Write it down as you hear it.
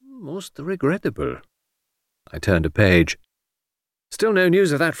Most regrettable. I turned a page. Still no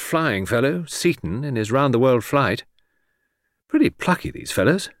news of that flying fellow, Seaton, in his round-the-world flight. Pretty plucky, these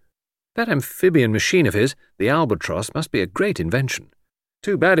fellows. That amphibian machine of his, the Albatross, must be a great invention.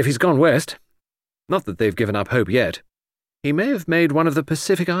 Too bad if he's gone west. Not that they've given up hope yet. He may have made one of the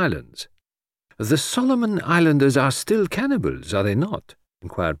Pacific Islands. The Solomon Islanders are still cannibals, are they not?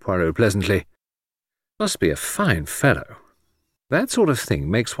 Inquired Poirot pleasantly. Must be a fine fellow. That sort of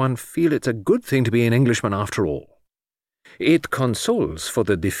thing makes one feel it's a good thing to be an Englishman after all. It consoles for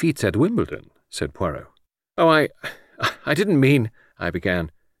the defeats at Wimbledon, said Poirot. Oh, I didn't mean, I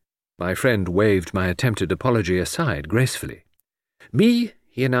began. My friend waved my attempted apology aside gracefully. Me,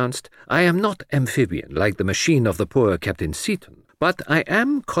 he announced, I am not amphibian like the machine of the poor Captain Seaton, but I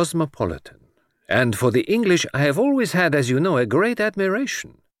am cosmopolitan, and for the English I have always had, as you know, a great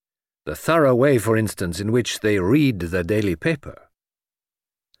admiration. The thorough way, for instance, in which they read the daily paper.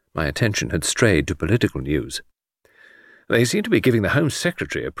 My attention had strayed to political news. They seem to be giving the Home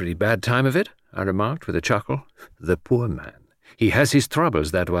Secretary a pretty bad time of it, I remarked with a chuckle. The poor man. He has his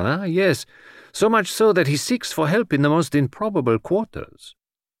troubles, that one, ah, yes, so much so that he seeks for help in the most improbable quarters.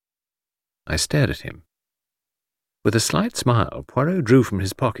 I stared at him. With a slight smile, Poirot drew from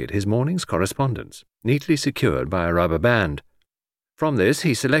his pocket his morning's correspondence, neatly secured by a rubber band. From this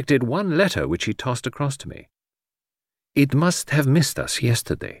he selected one letter which he tossed across to me. It must have missed us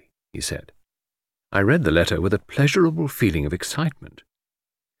yesterday, he said. I read the letter with a pleasurable feeling of excitement.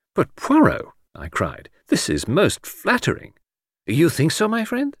 But Poirot, I cried, this is most flattering. You think so, my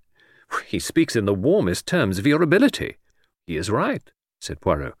friend? He speaks in the warmest terms of your ability. He is right, said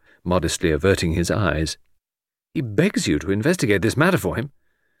Poirot, modestly averting his eyes. He begs you to investigate this matter for him.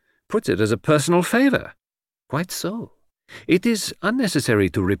 Puts it as a personal favour. Quite so. It is unnecessary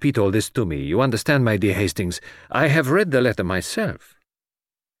to repeat all this to me. You understand, my dear Hastings. I have read the letter myself.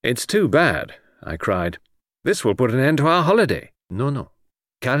 It's too bad, I cried. This will put an end to our holiday. No.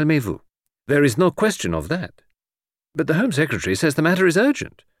 Calmez-vous. There is no question of that. But the Home Secretary says the matter is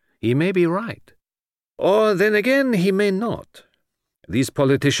urgent. He may be right. Or then again, he may not. These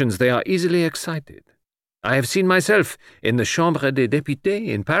politicians, they are easily excited. I have seen myself in the Chambre des Députés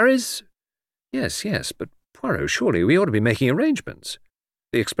in Paris. Yes, but Poirot, surely we ought to be making arrangements.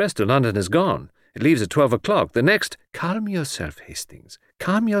 The express to London is gone. It leaves at 12 o'clock. The next— Calm yourself, Hastings.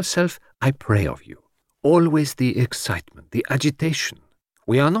 Calm yourself, I pray of you. Always the excitement, the agitation.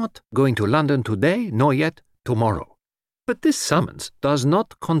 We are not going to London today, nor yet tomorrow. But this summons does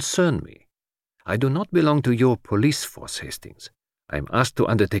not concern me. I do not belong to your police force, Hastings. I am asked to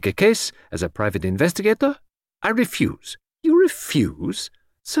undertake a case as a private investigator. I refuse. You refuse?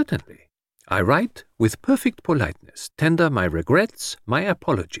 Certainly. I write with perfect politeness, tender my regrets, my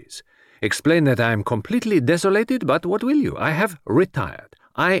apologies, explain that I am completely desolated, but what will you? I have retired.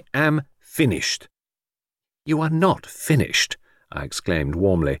 I am finished. You are not finished, I exclaimed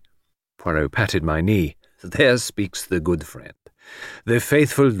warmly. Poirot patted my knee. There speaks the good friend, the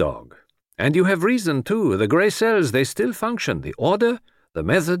faithful dog. And you have reason, too. The grey cells, they still function. The order, the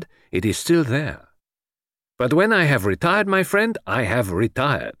method, it is still there. But when I have retired, my friend, I have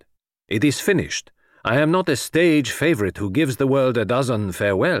retired. It is finished. I am not a stage favourite who gives the world a dozen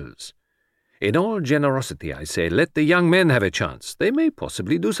farewells. In all generosity, I say, let the young men have a chance. They may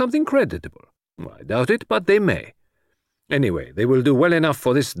possibly do something creditable. I doubt it, but they may. Anyway, they will do well enough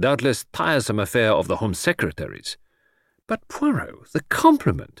for this doubtless tiresome affair of the Home Secretaries. But Poirot, the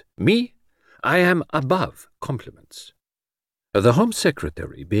compliment. Me? I am above compliments. The Home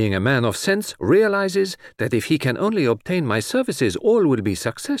Secretary, being a man of sense, realizes that if he can only obtain my services, all will be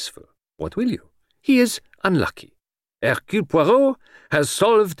successful. What will you? He is unlucky. Hercule Poirot has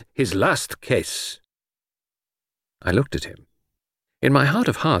solved his last case. I looked at him. In my heart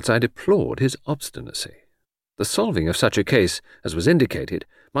of hearts, I deplored his obstinacy. The solving of such a case, as was indicated,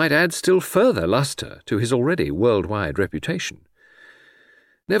 might add still further lustre to his already worldwide reputation.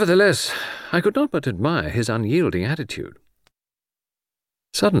 Nevertheless, I could not but admire his unyielding attitude.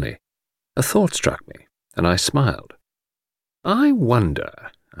 Suddenly, a thought struck me, and I smiled. I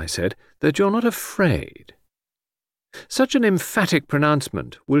wonder, I said, that you're not afraid. Such an emphatic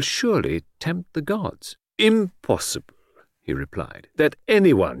pronouncement will surely tempt the gods. Impossible, he replied, that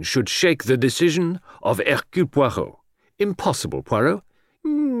anyone should shake the decision of Hercule Poirot. Impossible, Poirot.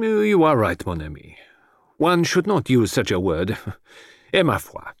 You are right, mon ami. One should not use such a word. Et ma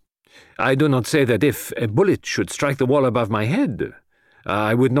foi, I do not say that if a bullet should strike the wall above my head,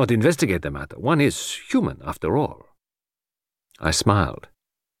 I would not investigate the matter. One is human, after all. I smiled.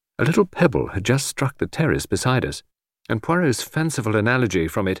 A little pebble had just struck the terrace beside us, and Poirot's fanciful analogy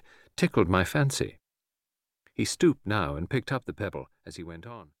from it tickled my fancy. He stooped now and picked up the pebble as he went on.